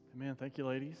Amen. Thank you,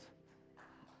 ladies.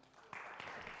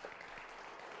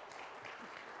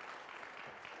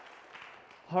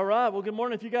 All right. Well, good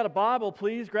morning. If you got a Bible,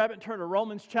 please grab it and turn to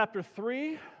Romans chapter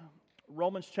 3.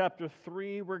 Romans chapter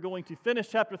 3. We're going to finish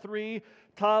chapter 3.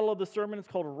 Title of the sermon is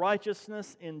called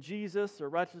Righteousness in Jesus, or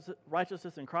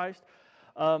Righteousness in Christ.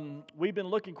 We've been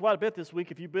looking quite a bit this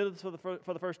week. If you've been with us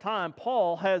for the first time,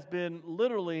 Paul has been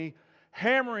literally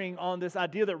hammering on this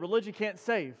idea that religion can't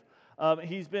save.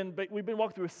 We've been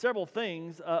walking through several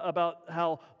things about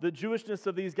how the Jewishness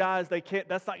of these guys,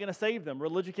 that's not going to save them.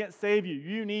 Religion can't save you.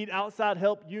 You need outside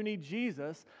help. You need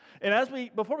Jesus. And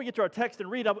before we get to our text and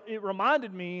read, it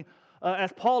reminded me,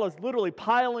 as Paul is literally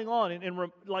piling on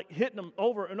and hitting them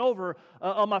over and over,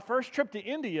 on my first trip to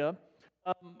India.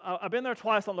 I've been there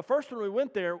twice. On the first one we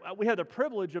went there, we had the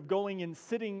privilege of going and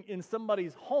sitting in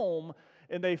somebody's home,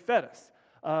 and they fed us.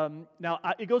 Now,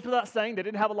 it goes without saying, they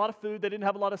didn't have a lot of food, they didn't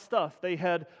have a lot of stuff. They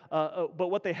had, but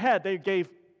what they had, they gave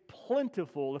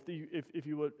plentiful, if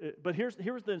you would. But here's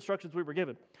the instructions we were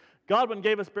given. Godwin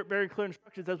gave us very clear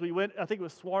instructions as we went. I think it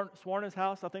was Swarna's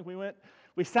house, I think we went.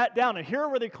 We sat down, and here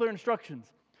were the clear instructions.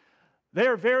 They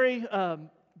are very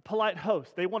polite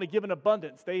hosts. They want to give an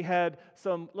abundance. They had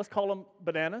some, let's call them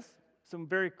bananas, some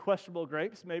very questionable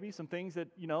grapes, maybe some things that,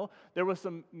 there was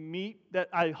some meat that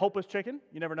I hope was chicken.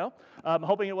 You never know. I'm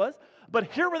hoping it was.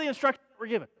 But here were the instructions that were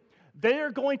given. They are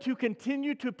going to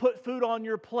continue to put food on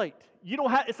your plate.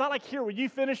 It's not like here where you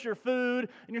finish your food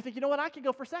and you're thinking, you know what, I could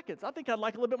go for seconds. I think I'd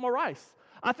like a little bit more rice.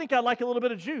 I think I'd like a little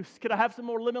bit of juice. Could I have some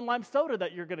more lemon lime soda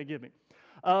that you're going to give me?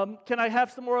 Can I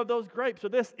have some more of those grapes or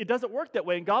this? It doesn't work that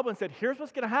way. And Godwin said, here's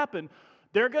what's going to happen.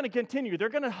 They're going to continue. They're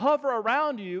going to hover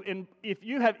around you, and if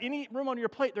you have any room on your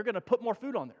plate, they're going to put more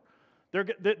food on there.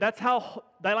 That's how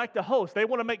they like to host. They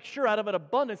want to make sure out of an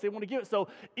abundance, they want to give it. So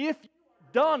if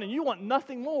you're done and you want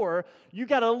nothing more, you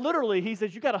got to literally, he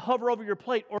says, you got to hover over your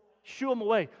plate or shoo them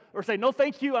away or say, no,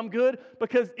 thank you, I'm good.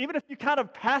 Because even if you kind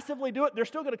of passively do it, they're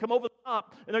still going to come over the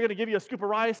top, and they're going to give you a scoop of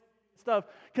rice and stuff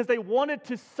because they wanted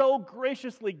to so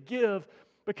graciously give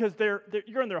because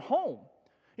you're in their home.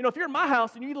 If you're in my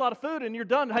house and you eat a lot of food and you're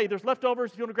done, hey, there's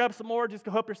leftovers. If you want to grab some more, just go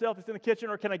help yourself. It's in the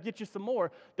kitchen, or can I get you some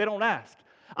more? They don't ask.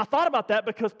 I thought about that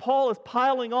because Paul is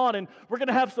piling on, and we're going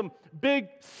to have some big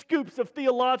scoops of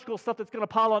theological stuff that's going to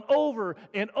pile on over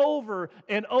and over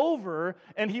and over,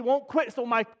 and he won't quit. So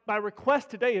my request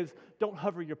today is don't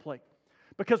hover your plate,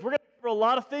 because we're going to cover a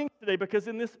lot of things today, because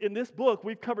in this book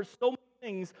we've covered so many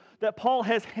things that Paul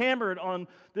has hammered on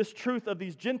this truth of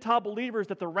these Gentile believers,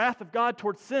 that the wrath of God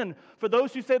towards sin, for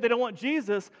those who say they don't want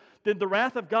Jesus, then the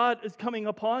wrath of God is coming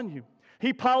upon you.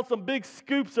 He piled some big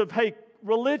scoops of, hey,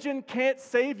 religion can't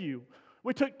save you.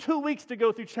 We took 2 weeks to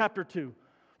go through chapter 2.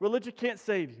 Religion can't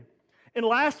save you. And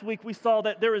last week we saw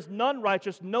that there is none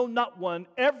righteous, no, not one.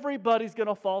 Everybody's going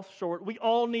to fall short. We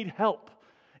all need help.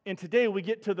 And today we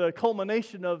get to the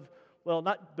culmination of, well,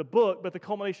 not the book, but the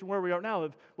culmination where we are now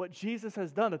of what Jesus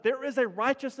has done. That there is a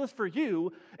righteousness for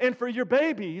you and for your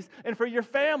babies and for your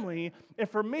family and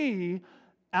for me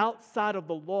outside of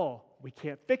the law. We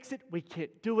can't fix it. We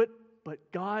can't do it.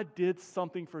 But God did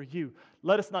something for you.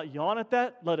 Let us not yawn at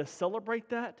that. Let us celebrate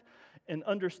that and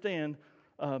understand,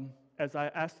 as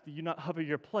I ask you not hover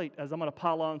your plate, as I'm going to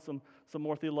pile on some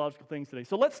more theological things today.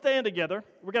 So let's stand together.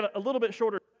 We've got a little bit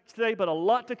shorter today, but a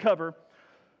lot to cover.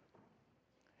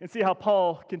 And see how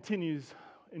Paul continues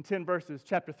in 10 verses,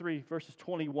 chapter 3, verses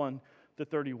 21 to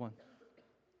 31.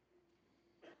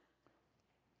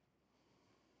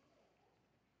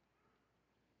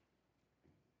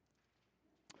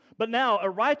 But now a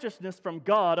righteousness from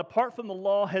God, apart from the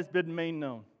law, has been made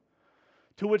known,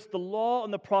 to which the law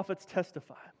and the prophets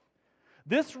testify.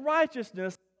 This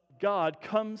righteousness of God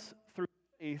comes through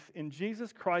faith in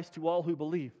Jesus Christ to all who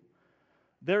believe.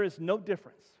 There is no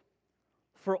difference,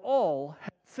 for all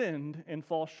have sinned and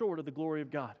fall short of the glory of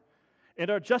God,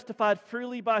 and are justified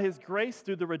freely by His grace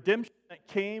through the redemption that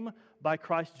came by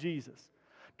Christ Jesus.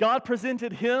 God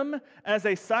presented Him as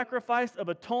a sacrifice of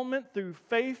atonement through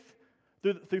faith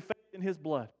in His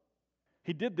blood.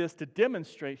 He did this to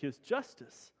demonstrate His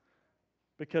justice,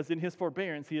 because in His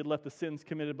forbearance He had left the sins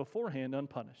committed beforehand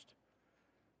unpunished.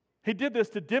 He did this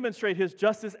to demonstrate His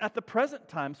justice at the present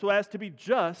time, so as to be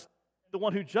just, the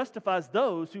one who justifies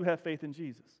those who have faith in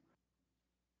Jesus.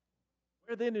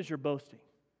 Where then is your boasting?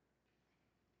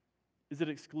 Is it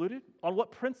excluded? On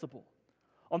what principle?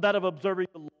 On that of observing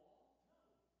the law,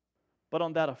 but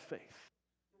on that of faith.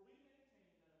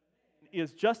 He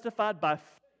is justified by faith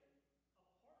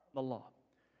apart from the law.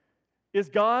 Is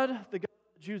God the God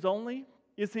of the Jews only?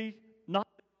 Is He not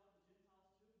the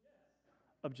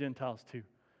God of Gentiles too?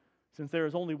 Since there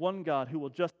is only one God who will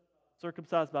justify the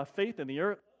circumcised by faith and the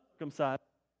uncircumcised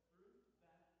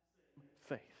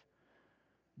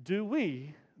do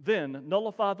we then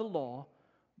nullify the law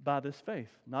by this faith?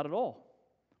 Not at all.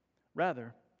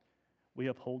 Rather, we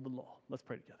uphold the law. Let's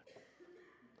pray together.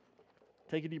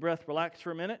 Take a deep breath, relax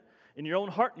for a minute. In your own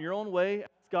heart, in your own way,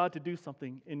 ask God to do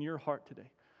something in your heart today.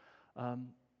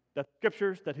 That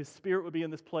Scriptures, that His Spirit would be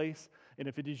in this place. And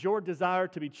if it is your desire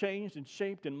to be changed and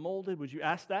shaped and molded, would you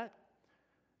ask that?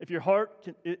 If your heart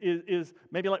is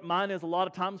maybe like mine is a lot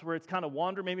of times where it's kind of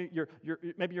wander, maybe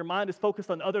your mind is focused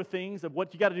on other things of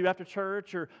what you got to do after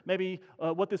church, or maybe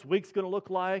what this week's going to look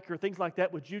like, or things like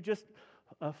that, would you just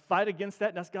fight against that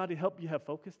and ask God to help you have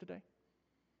focus today?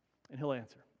 And He'll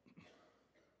answer.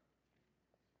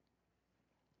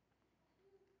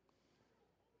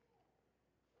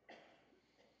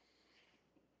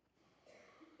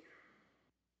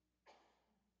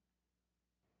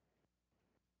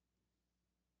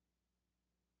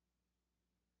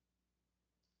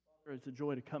 It's a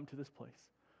joy to come to this place.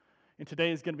 And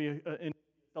today is going to be a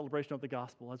celebration of the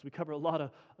gospel as we cover a lot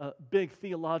of big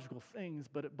theological things,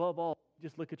 but above all,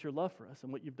 just look at your love for us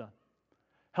and what you've done.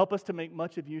 Help us to make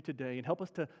much of you today, and help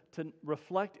us to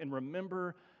reflect and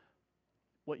remember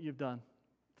what you've done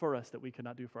for us that we could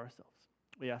not do for ourselves.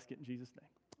 We ask it in Jesus'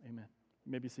 name. Amen.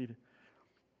 You may be seated.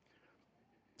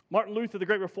 Martin Luther, the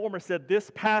great reformer, said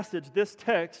this passage, this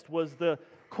text was the,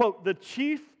 quote, the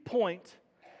chief point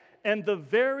and the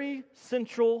very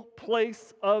central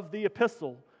place of the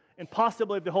epistle and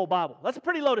possibly of the whole Bible. That's a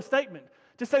pretty loaded statement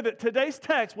to say that today's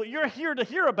text, what you're here to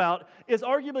hear about, is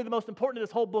arguably the most important in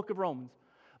this whole book of Romans.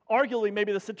 Arguably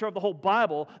maybe the center of the whole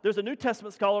Bible. There's a New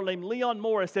Testament scholar named Leon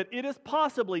Morris said it is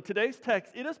possibly, today's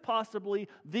text, it is possibly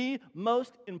the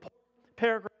most important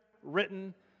paragraph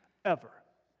written ever.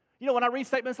 You know, when I read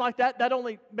statements like that, that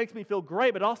only makes me feel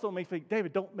great, but also makes me think,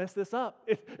 David, don't mess this up.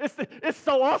 It's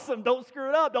so awesome. Don't screw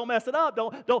it up. Don't mess it up.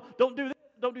 Don't do this.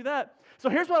 Don't do that. So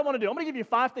here's what I want to do. I'm going to give you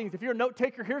 5 things. If you're a note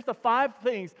taker, here's the 5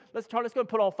 things. Let's go and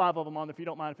put all 5 of them on if you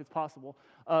don't mind, if it's possible.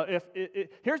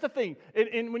 Here's the thing.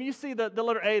 And when you see the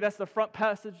letter A, that's the front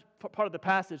passage, part of the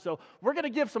passage. So we're going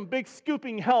to give some big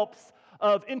scooping helps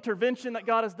of intervention that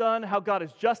God has done, how God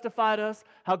has justified us,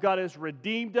 how God has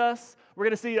redeemed us. We're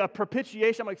going to see a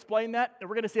propitiation. I'm going to explain that. And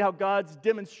we're going to see how God's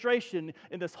demonstration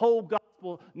in this whole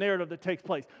gospel narrative that takes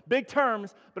place. Big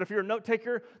terms, but if you're a note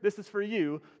taker, this is for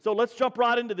you. So let's jump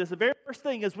right into this. The very first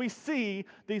thing is we see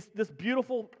this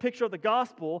beautiful picture of the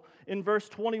gospel in verse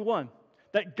 21.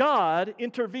 That God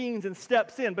intervenes and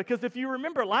steps in. Because if you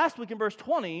remember last week in verse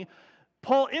 20,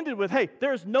 Paul ended with, hey,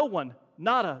 there's no one,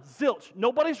 nada, zilch.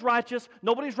 Nobody's righteous.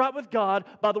 Nobody's right with God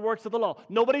by the works of the law.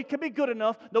 Nobody can be good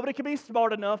enough. Nobody can be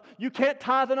smart enough. You can't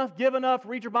tithe enough, give enough,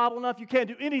 read your Bible enough. You can't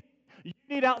do anything. You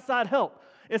need outside help.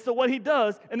 And so what he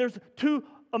does, and there's 2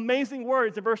 amazing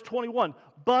words in verse 21.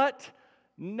 But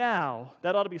now,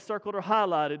 that ought to be circled or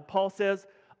highlighted. Paul says,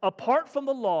 apart from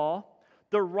the law,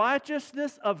 the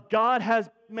righteousness of God has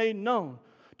been made known,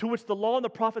 to which the law and the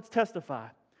prophets testify.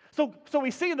 So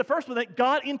we see in the first one that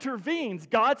God intervenes,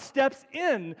 God steps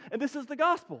in, and this is the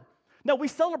gospel. Now we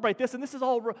celebrate this, and this is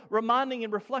all reminding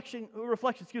and reflection,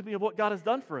 of what God has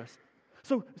done for us.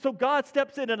 So God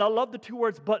steps in, and I love the 2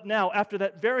 words, but now, after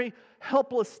that very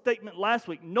helpless statement last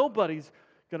week, nobody's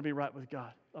going to be right with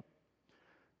God.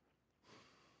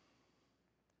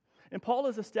 And Paul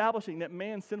is establishing that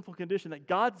man's sinful condition, that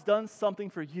God's done something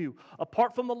for you.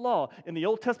 Apart from the law, in the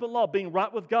Old Testament law, being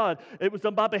right with God, it was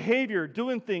done by behavior,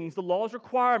 doing things, the law's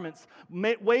requirements,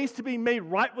 ways to be made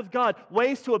right with God,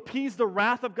 ways to appease the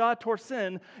wrath of God towards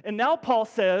sin. And now Paul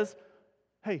says,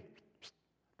 hey,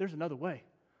 there's another way.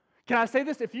 Can I say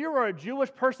this? If you are a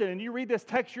Jewish person and you read this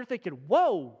text, you're thinking,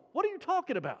 whoa, what are you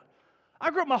talking about? I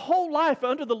grew up my whole life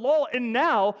under the law, and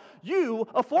now you,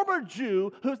 a former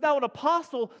Jew who's now an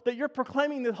apostle, that you're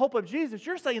proclaiming the hope of Jesus,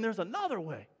 you're saying there's another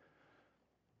way.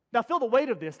 Now feel the weight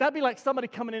of this. That'd be like somebody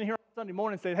coming in here on Sunday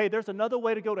morning and saying, hey, there's another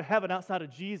way to go to heaven outside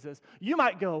of Jesus. You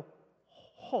might go,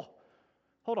 oh,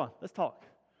 hold on, let's talk.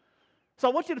 So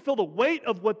I want you to feel the weight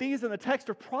of what these in the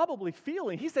text are probably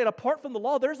feeling. He said, apart from the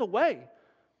law, there's a way.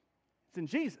 It's in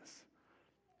Jesus.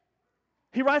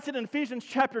 He writes it in Ephesians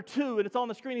chapter 2, and it's on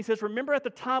the screen. He says, remember at the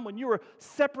time when you were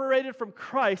separated from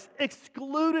Christ,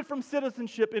 excluded from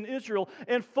citizenship in Israel,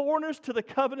 and foreigners to the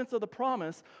covenants of the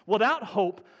promise, without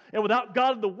hope and without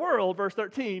God in the world, verse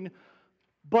 13,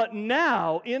 but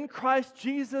now in Christ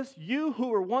Jesus, you who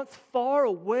were once far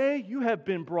away, you have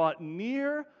been brought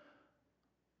near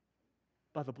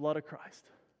by the blood of Christ.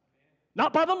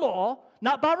 Not by the law,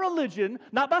 not by religion,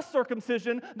 not by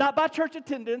circumcision, not by church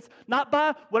attendance, not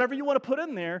by whatever you want to put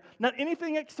in there, not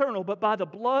anything external, but by the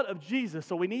blood of Jesus.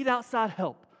 So we need outside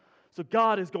help. So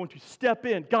God is going to step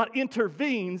in. God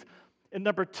intervenes. And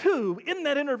number 2, in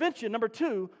that intervention, number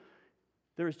 2,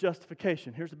 there is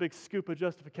justification. Here's a big scoop of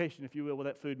justification, if you will, with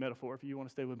that food metaphor, if you want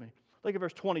to stay with me. Look at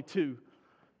verse 22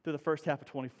 to the first half of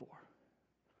 24.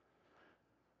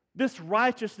 This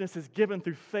righteousness is given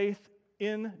through faith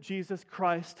in Jesus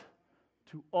Christ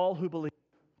to all who believe.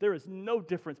 There is no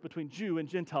difference between Jew and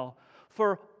Gentile,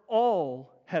 for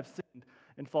all have sinned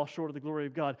and fall short of the glory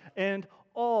of God, and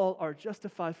all are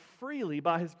justified freely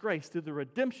by His grace through the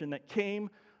redemption that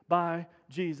came by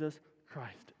Jesus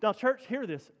Christ. Now, church, hear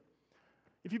this.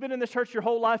 If you've been in this church your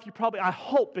whole life, I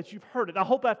hope that you've heard it. I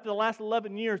hope after the last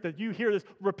 11 years that you hear this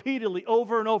repeatedly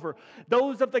over and over.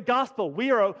 Those of the gospel,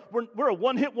 we're a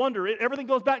one-hit wonder. Everything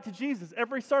goes back to Jesus.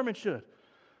 Every sermon should.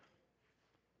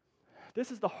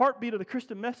 This is the heartbeat of the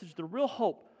Christian message, the real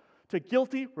hope to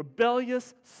guilty,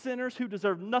 rebellious sinners who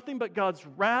deserve nothing but God's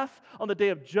wrath on the day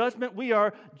of judgment. We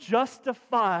are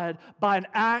justified by an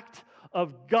act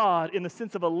of God in the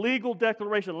sense of a legal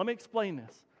declaration. Let me explain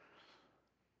this.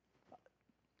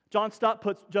 John Stott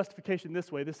puts justification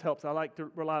this way. This helps. I like to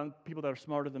rely on people that are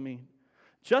smarter than me.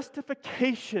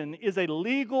 Justification is a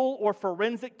legal or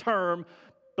forensic term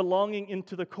belonging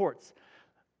into the courts.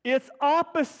 Its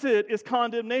opposite is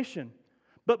condemnation,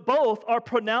 but both are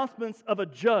pronouncements of a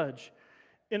judge.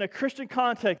 In a Christian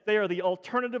context, they are the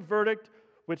alternative verdict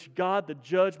which God, the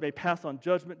judge, may pass on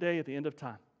Judgment Day at the end of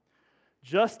time.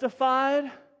 Justified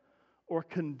or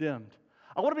condemned.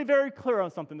 I want to be very clear on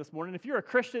something this morning. If you're a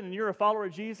Christian and you're a follower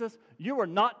of Jesus, you are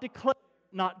not declared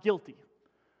not guilty.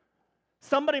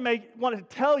 Somebody may want to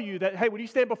tell you that, hey, when you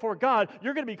stand before God,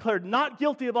 you're going to be declared not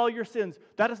guilty of all your sins.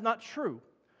 That is not true.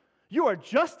 You are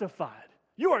justified.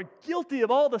 You are guilty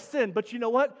of all the sin, but you know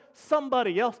what?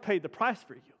 Somebody else paid the price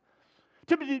for you.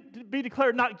 To be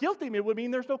declared not guilty would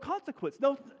mean there's no consequence.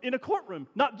 No, in a courtroom,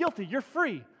 not guilty, you're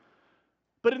free.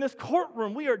 But in this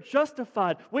courtroom, we are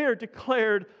justified. We are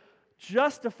declared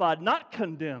justified, not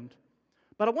condemned.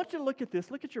 But I want you to look at this.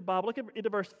 Look at your Bible. Look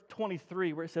at verse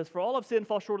 23 where it says, for all have sinned and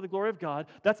fall short of the glory of God.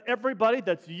 That's everybody.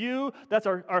 That's you. That's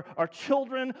our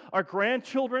children, our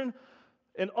grandchildren.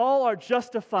 And all are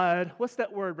justified. What's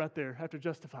that word right there after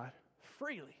justified?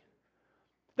 Freely.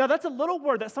 Now that's a little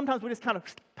word that sometimes we just kind of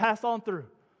pass on through.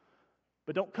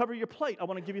 But don't cover your plate. I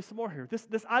want to give you some more here.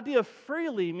 This idea of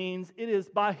freely means it is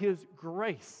by His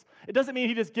grace. It doesn't mean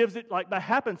He just gives it like by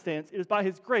happenstance. It is by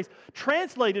His grace.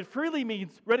 Translated, freely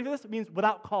means, ready for this? It means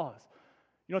without cause.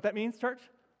 You know what that means, church?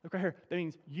 Look right here. That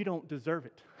means you don't deserve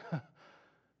it.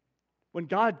 When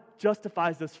God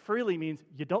justifies us freely means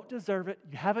you don't deserve it.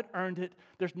 You haven't earned it.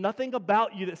 There's nothing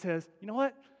about you that says, you know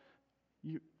what?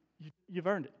 You've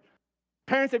earned it.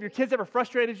 Parents, have your kids ever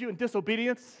frustrated you in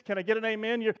disobedience? Can I get an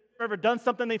amen? You've ever done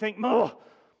something they think, oh,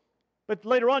 but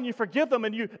later on you forgive them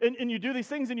and you do these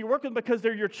things and you work with them because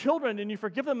they're your children and you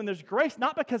forgive them and there's grace,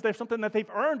 not because there's something that they've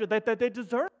earned or that they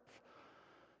deserve.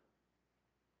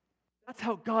 That's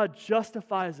how God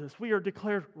justifies us. We are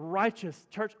declared righteous.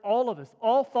 Church, all of us,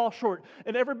 all fall short.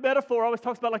 And every metaphor always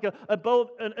talks about like a bow,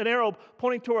 an arrow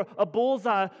pointing to a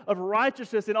bullseye of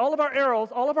righteousness. And all of our arrows,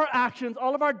 all of our actions,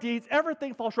 all of our deeds,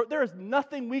 everything falls short. There is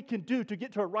nothing we can do to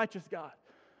get to a righteous God.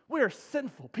 We are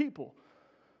sinful people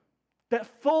that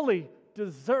fully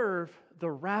deserve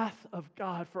the wrath of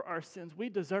God for our sins. We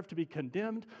deserve to be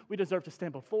condemned. We deserve to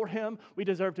stand before Him. We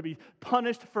deserve to be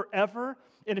punished forever.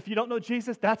 And if you don't know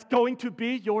Jesus, that's going to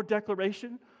be your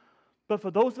declaration. But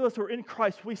for those of us who are in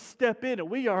Christ, we step in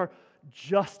and we are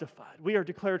justified. We are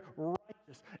declared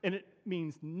righteous. And it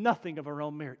means nothing of our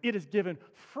own merit. It is given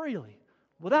freely,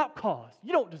 without cause.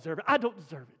 You don't deserve it. I don't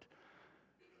deserve it.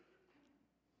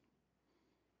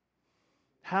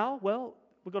 How? Well,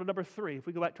 we'll go to number 3. If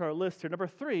we go back to our list here, number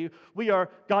 3,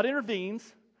 God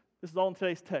intervenes. This is all in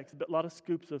today's text, a lot of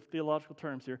scoops of theological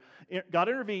terms here. God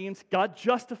intervenes. God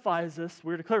justifies us.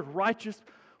 We're declared righteous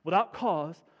without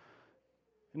cause.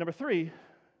 And number 3,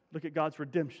 look at God's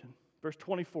redemption. Verse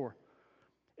 24.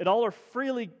 And all are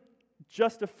freely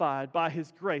justified by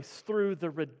His grace through the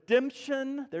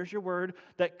redemption, there's your word,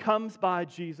 that comes by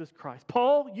Jesus Christ.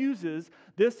 Paul uses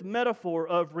this metaphor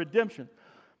of redemption.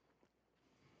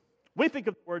 We think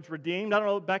of the words redeemed. I don't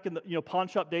know, back in the pawn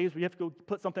shop days where you have to go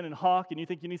put something in Hawk and you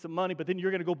think you need some money, but then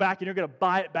you're going to go back and you're going to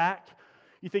buy it back.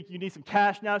 You think you need some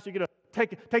cash now, so you're going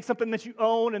to take something that you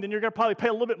own, and then you're going to probably pay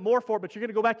a little bit more for it, but you're going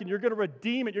to go back and you're going to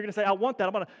redeem it. You're going to say, I want that.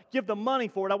 I'm going to give the money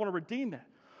for it. I want to redeem that.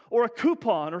 Or a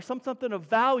coupon or something of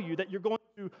value that you're going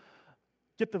to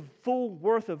get the full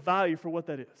worth of value for what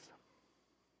that is.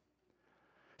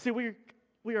 See,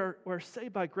 we're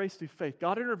saved by grace through faith.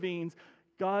 God intervenes.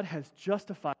 God has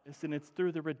justified us, and it's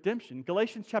through the redemption.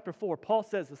 Galatians chapter 4, Paul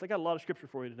says this. I got a lot of scripture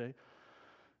for you today.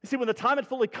 You see, when the time had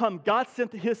fully come, God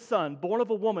sent His Son, born of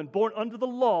a woman, born under the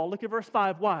law. Look at verse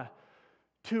 5. Why?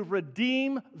 to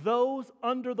redeem those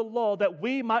under the law that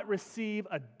we might receive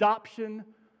adoption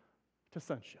to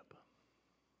sonship.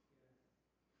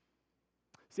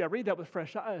 See, I read that with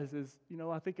fresh eyes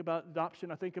I think about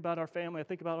adoption, I think about our family, I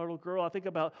think about our little girl, I think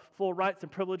about full rights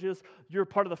and privileges. You're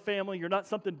part of the family. You're not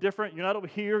something different. You're not over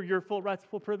here. You're full rights,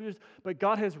 full privileges. But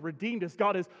God has redeemed us.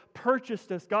 God has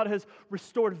purchased us. God has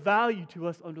restored value to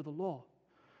us under the law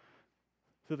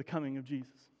through the coming of Jesus.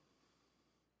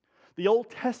 The Old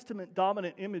Testament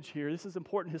dominant image here, this is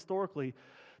important historically,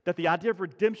 that the idea of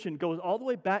redemption goes all the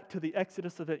way back to the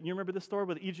Exodus event. You remember the story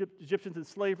with the Egyptians in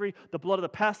slavery, the blood of the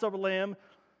Passover lamb.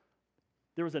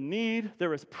 There was a need,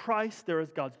 there is price, there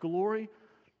is God's glory.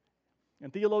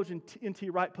 And theologian N.T.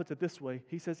 Wright puts it this way.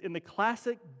 He says, in the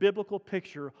classic biblical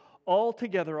picture, all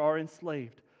together are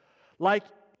enslaved. Like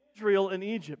Israel in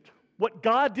Egypt. What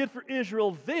God did for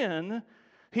Israel then,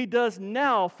 He does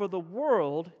now for the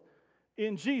world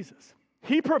in Jesus.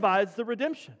 He provides the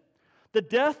redemption. The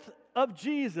death of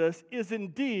Jesus is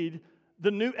indeed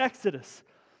the new Exodus.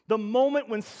 The moment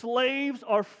when slaves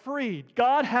are freed.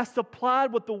 God has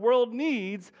supplied what the world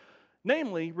needs,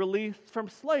 namely relief from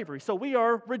slavery. So we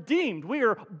are redeemed. We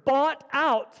are bought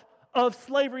out of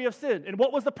slavery of sin. And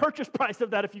what was the purchase price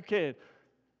of that, if you can?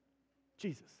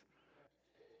 Jesus.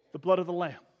 The blood of the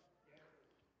Lamb.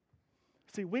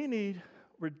 See, we need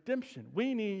redemption.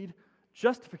 We need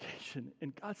justification,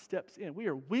 and God steps in. We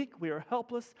are weak. We are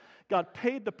helpless. God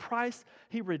paid the price.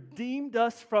 He redeemed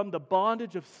us from the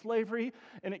bondage of slavery,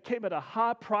 and it came at a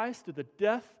high price through the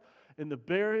death and the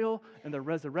burial and the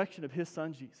resurrection of His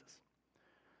Son, Jesus.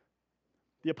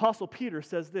 The Apostle Peter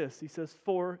says this. He says,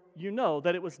 for you know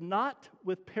that it was not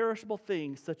with perishable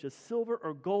things such as silver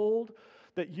or gold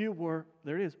that you were,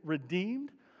 there it is, redeemed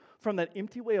from that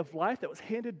empty way of life that was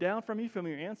handed down from you from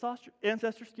your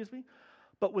ancestors,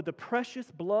 but with the precious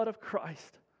blood of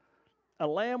Christ, a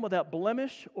lamb without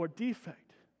blemish or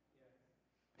defect.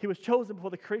 He was chosen before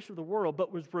the creation of the world,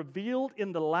 but was revealed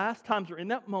in the last times, or in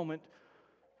that moment,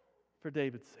 for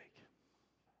David's sake,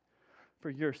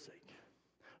 for your sake,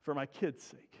 for my kids'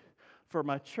 sake, for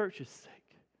my church's sake.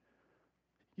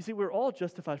 You see, we're all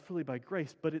justified freely by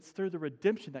grace, but it's through the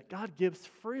redemption that God gives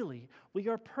freely. We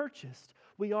are purchased.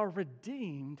 We are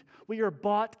redeemed. We are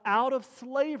bought out of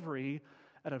slavery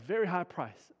at a very high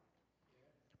price.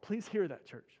 Please hear that,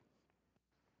 church.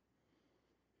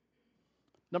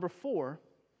 Number 4,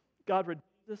 God redeems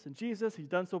us in Jesus. He's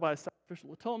done so by a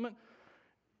sacrificial atonement.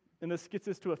 And this gets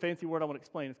us to a fancy word I want to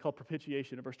explain. It's called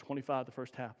propitiation in verse 25, the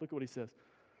first half. Look at what he says.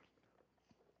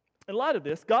 In light of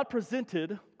this, God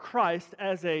presented Christ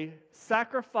as a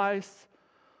sacrifice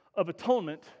of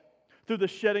atonement through the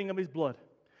shedding of His blood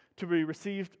to be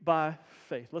received by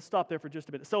faith. Let's stop there for just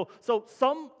a minute. So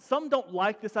some don't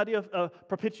like this idea of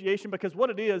propitiation because what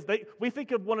it is, we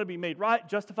think of wanting to be made right,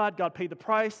 justified, God paid the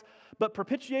price. But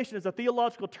propitiation is a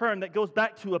theological term that goes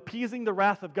back to appeasing the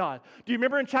wrath of God. Do you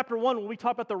remember in chapter 1 when we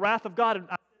talked about the wrath of God? And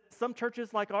some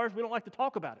churches like ours, we don't like to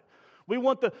talk about it. We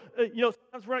want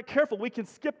sometimes we're not careful. We can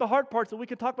skip the hard parts and we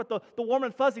can talk about the warm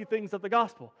and fuzzy things of the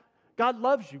gospel. God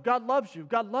loves you. God loves you.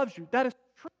 God loves you. That is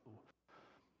true.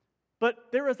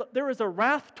 But there is a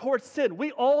wrath towards sin.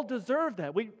 We all deserve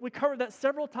that. We covered that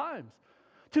several times.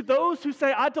 To those who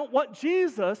say, I don't want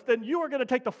Jesus, then you are going to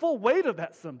take the full weight of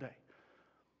that someday.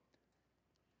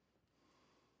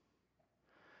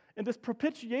 And this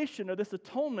propitiation or this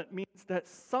atonement means that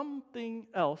someone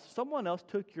else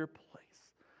took your place.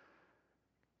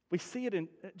 We see it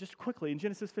just quickly in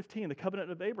Genesis 15, the covenant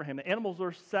of Abraham. The animals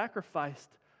were sacrificed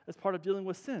as part of dealing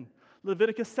with sin.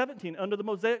 Leviticus 17, under the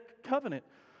Mosaic covenant,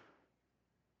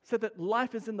 said that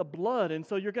life is in the blood, and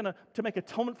so you're going to make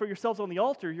atonement for yourselves on the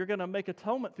altar, you're going to make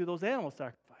atonement through those animal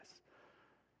sacrifices.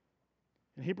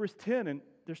 In Hebrews 10, and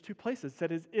there's 2 places,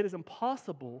 that it is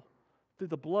impossible through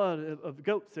the blood of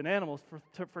goats and animals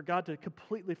for God to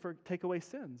completely take away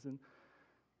sins. And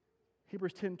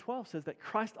Hebrews 10:12 says that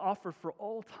Christ offered for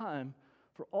all time,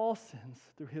 for all sins,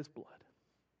 through His blood.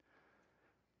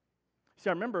 See,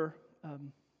 I remember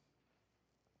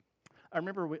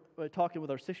talking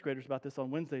with our 6th graders about this on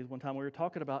Wednesdays one time. We were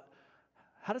talking about,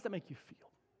 how does that make you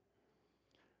feel?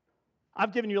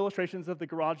 I've given you illustrations of the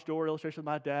garage door, illustration of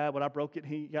my dad, when I broke it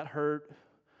and he got hurt.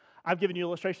 I've given you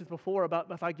illustrations before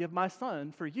about if I give my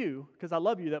son for you, because I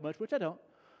love you that much, which I don't.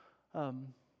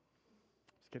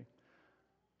 Just kidding.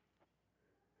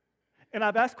 And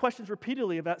I've asked questions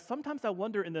repeatedly about, sometimes I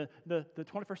wonder in the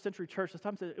 21st century church,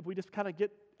 sometimes if we just kind of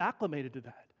get acclimated to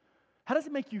that. How does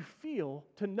it make you feel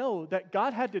to know that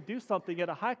God had to do something at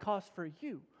a high cost for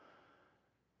you?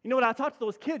 You know, when I talk to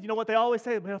those kids, you know what they always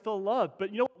say? Man, I feel loved.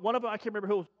 But you know, one of them, I can't remember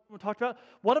who we talked about,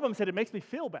 one of them said, it makes me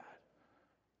feel bad.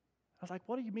 I was like,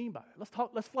 what do you mean by it?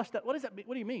 Let's flesh that. What does that mean?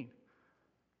 What do you mean?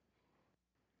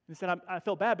 And he said, I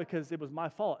felt bad because it was my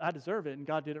fault. I deserve it, and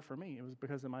God did it for me. It was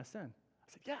because of my sin.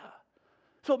 I said, yeah.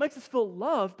 So it makes us feel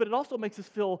loved, but it also makes us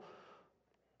feel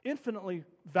infinitely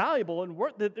valuable and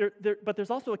worth it. But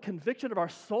there's also a conviction of our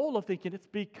soul of thinking it's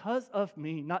because of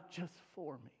me, not just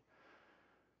for me.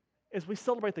 As we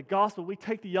celebrate the gospel, we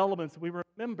take the elements and we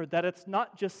remember that it's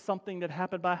not just something that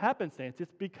happened by happenstance.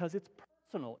 It's because it's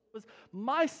personal. It was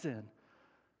my sin.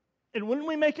 And when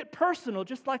we make it personal,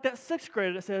 just like that sixth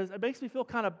grader that says, it makes me feel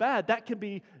kind of bad, that can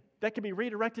be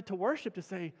redirected to worship to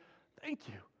say, thank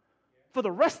you. For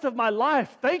the rest of my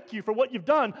life, thank you for what you've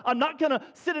done. I'm not going to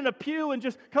sit in a pew and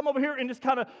just come over here and just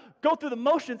kind of go through the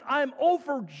motions. I am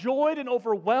overjoyed and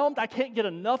overwhelmed. I can't get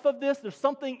enough of this. There's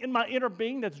something in my inner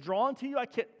being that's drawn to you. I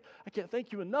can't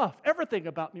thank you enough. Everything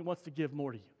about me wants to give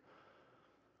more to you.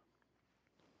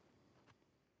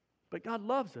 But God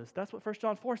loves us. That's what 1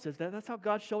 John 4 says. That's how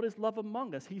God showed his love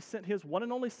among us. He sent his one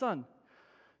and only Son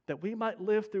that we might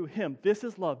live through him. This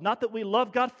is love. Not that we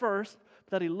love God first,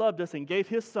 but that he loved us and gave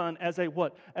his Son as a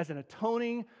what? As an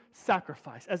atoning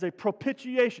sacrifice, as a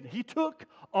propitiation. He took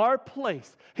our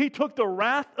place. He took the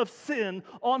wrath of sin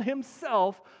on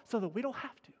himself so that we don't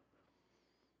have to.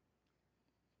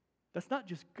 That's not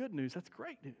just good news, that's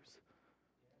great news.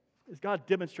 As God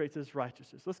demonstrates his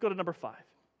righteousness. Let's go to number 5.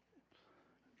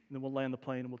 And then we'll land the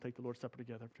plane and we'll take the Lord's Supper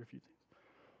together after a few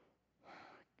things.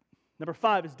 Number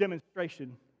 5 is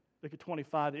demonstration. Look at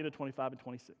 25, the end of 25 and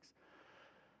 26.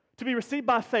 To be received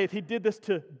by faith, he did this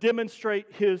to demonstrate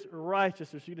his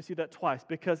righteousness. You're going to see that twice.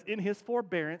 Because in his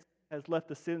forbearance has left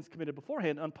the sins committed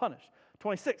beforehand unpunished.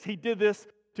 26, he did this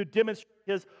to demonstrate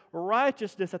his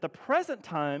righteousness at the present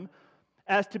time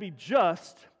as to be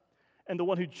just and the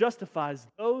one who justifies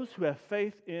those who have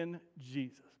faith in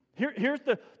Jesus. Here's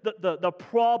the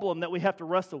problem that we have to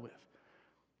wrestle with.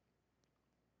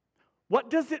 What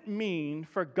does it mean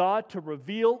for God to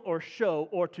reveal or show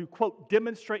or to, quote,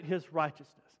 demonstrate his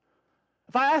righteousness?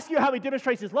 If I ask you how he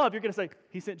demonstrates his love, you're going to say,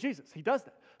 he sent Jesus. He does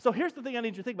that. So here's the thing I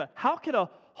need you to think about. How can a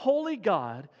holy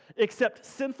God accept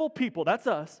sinful people, that's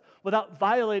us, without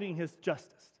violating his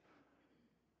justice?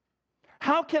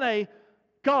 How can a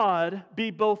God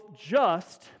be both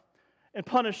just and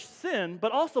punish sin,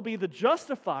 but also be the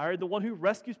justifier, the one who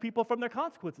rescues people from their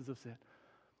consequences of sin?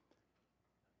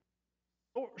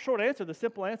 Short answer, the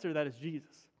simple answer to that is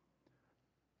Jesus.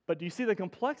 But do you see the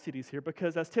complexities here?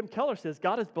 Because as Tim Keller says,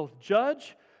 God is both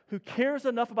judge, who cares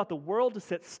enough about the world to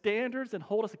set standards and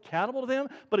hold us accountable to them,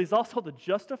 but he's also the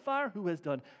justifier who has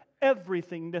done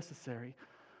everything necessary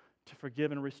to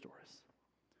forgive and restore us.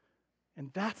 And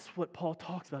that's what Paul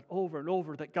talks about over and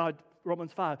over, that God,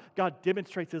 Romans 5, God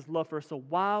demonstrates his love for us. So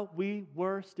while we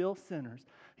were still sinners,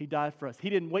 he died for us. He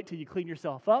didn't wait till you cleaned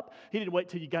yourself up. He didn't wait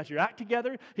till you got your act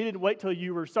together. He didn't wait till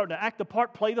you were starting to act the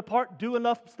part, play the part, do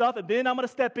enough stuff, and then I'm going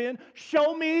to step in.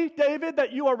 Show me, David,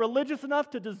 that you are religious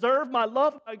enough to deserve my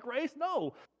love, my grace.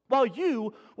 No. While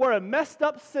you were a messed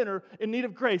up sinner in need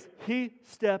of grace, he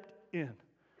stepped in.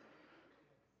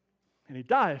 And he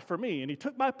died for me, and he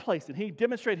took my place, and he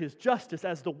demonstrated his justice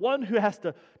as the one who has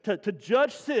to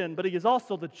judge sin, but he is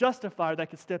also the justifier that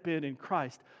can step in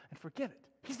Christ and forgive it.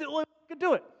 He's the only one who can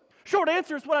do it. Short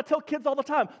answer is what I tell kids all the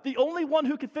time. The only one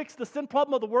who can fix the sin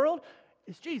problem of the world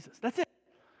is Jesus. That's it.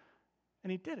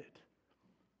 And he did it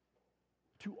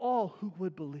to all who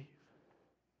would believe.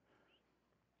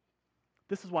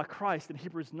 This is why Christ in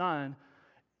Hebrews 9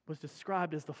 was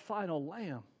described as the final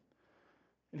lamb.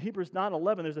 In Hebrews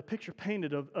 9:11, there's a picture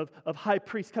painted of high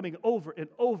priests coming over and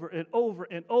over and over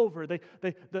and over.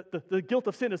 The guilt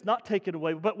of sin is not taken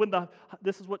away. But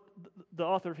this is what the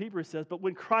author of Hebrews says, but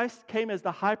when Christ came as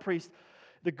the high priest,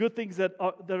 the good things that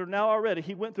are now already,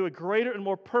 he went through a greater and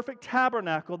more perfect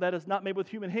tabernacle that is not made with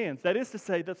human hands. That is to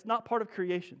say, that's not part of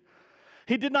creation.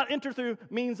 He did not enter through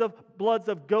means of bloods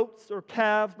of goats or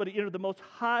calves, but he entered the most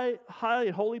high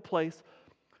and holy place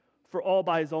for all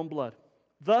by his own blood,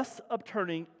 thus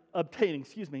obtaining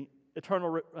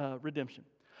eternal redemption.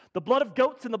 The blood of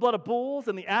goats and the blood of bulls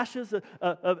and the ashes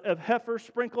of heifers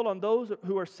sprinkled on those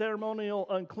who are ceremonial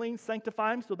unclean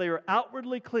sanctify them so they are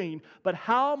outwardly clean. But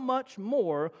how much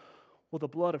more will the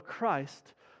blood of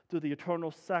Christ through the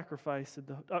eternal sacrifice,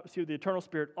 the eternal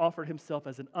Spirit offered himself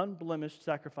as an unblemished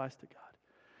sacrifice to God?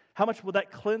 How much will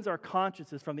that cleanse our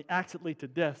consciences from the acts that lead to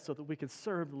death so that we can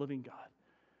serve the living God?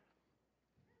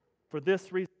 For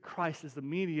this reason, Christ is the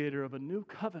mediator of a new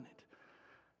covenant,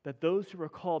 that those who are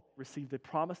called receive the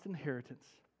promised inheritance,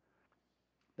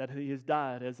 that he has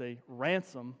died as a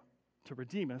ransom to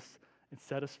redeem us and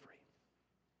set us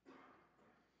free.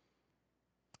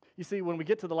 You see, when we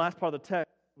get to the last part of the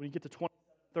text, when you get to 27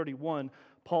 31,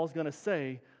 Paul's going to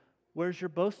say, where's your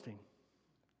boasting?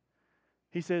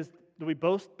 He says, do we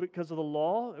boast because of the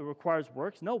law? It requires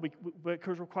works? No,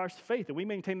 because it requires faith. And we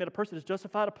maintain that a person is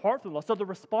justified apart from the law. So the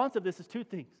response of this is two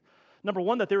things. Number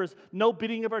one, that there is no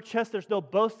beating of our chest. There's no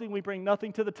boasting. We bring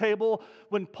nothing to the table.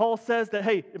 When Paul says that,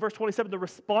 hey, in verse 27, the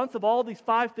response of all these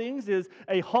 5 things is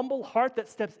a humble heart that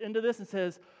steps into this and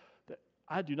says, that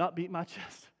I do not beat my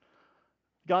chest.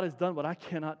 God has done what I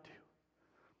cannot do.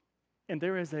 And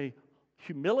there is a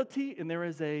humility and there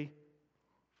is a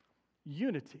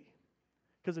unity.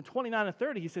 Because in 29 and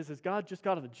 30, he says, is God just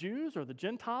God of the Jews or the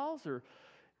Gentiles or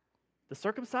the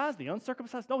circumcised, the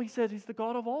uncircumcised? No, he says he's the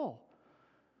God of all.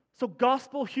 So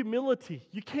gospel humility,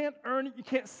 you can't earn it, you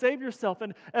can't save yourself.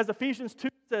 And as Ephesians 2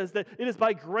 says, that it is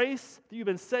by grace that you've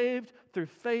been saved through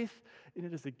faith, and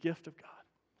it is a gift of God.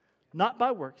 Not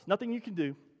by works, nothing you can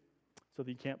do, so that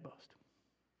you can't boast.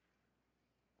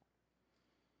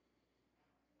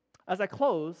 As I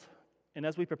close, and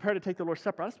as we prepare to take the Lord's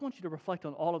Supper, I just want you to reflect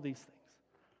on all of these things.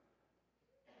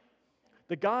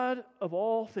 The God of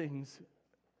all things,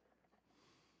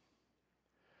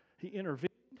 He intervened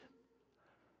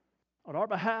on our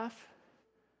behalf.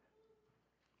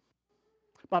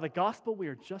 By the gospel, we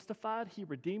are justified. He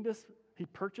redeemed us. He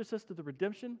purchased us through the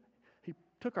redemption. He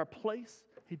took our place.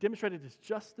 He demonstrated His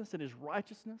justice and His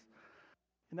righteousness.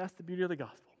 And that's the beauty of the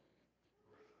gospel.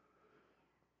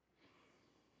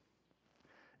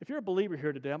 If you're a believer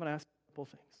here today, I'm going to ask you a couple of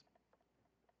things.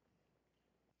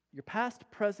 Your past,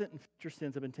 present, and future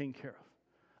sins have been taken care of.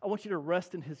 I want you to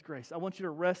rest in His grace. I want you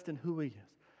to rest in who He is.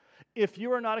 If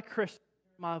you are not a Christian,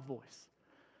 my voice.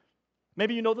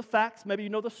 Maybe you know the facts, maybe you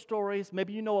know the stories,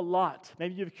 maybe you know a lot,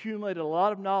 maybe you've accumulated a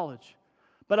lot of knowledge.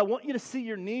 But I want you to see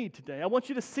your need today. I want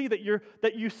you to see that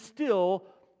you still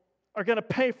are going to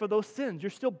pay for those sins. You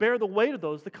still bear the weight of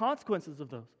those, the consequences of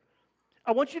those.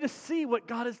 I want you to see what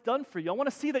God has done for you. I want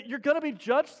to see that you're going to be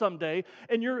judged someday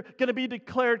and you're going to be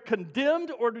declared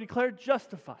condemned or declared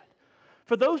justified.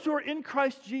 For those who are in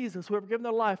Christ Jesus, who have given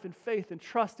their life in faith and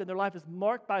trust, and their life is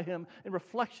marked by Him in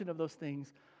reflection of those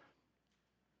things,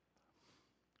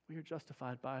 we are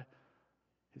justified by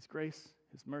His grace,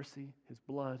 His mercy, His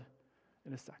blood,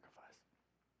 and His sacrifice.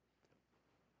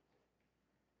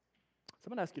 So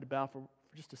I'm going to ask you to bow for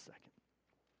just a second.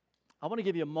 I want to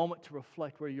give you a moment to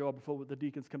reflect where you are before the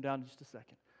deacons come down in just a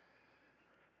second.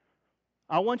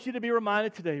 I want you to be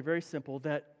reminded today, very simple,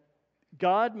 that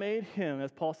God made Him,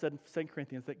 as Paul said in 2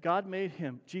 Corinthians, that God made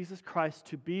Him, Jesus Christ,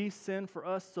 to be sin for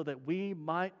us so that we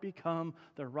might become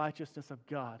the righteousness of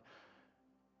God.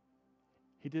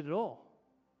 He did it all.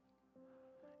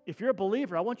 If you're a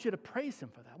believer, I want you to praise Him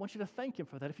for that. I want you to thank Him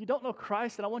for that. If you don't know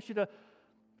Christ, then I want you to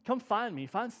come find me.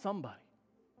 Find somebody.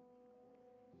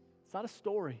 It's not a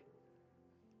story.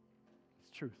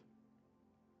 It's truth.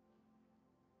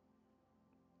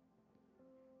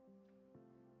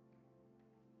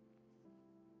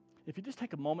 If you just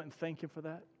take a moment and thank Him for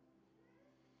that.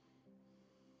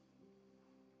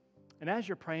 And as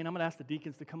you're praying, I'm going to ask the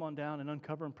deacons to come on down and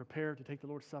uncover and prepare to take the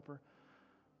Lord's Supper.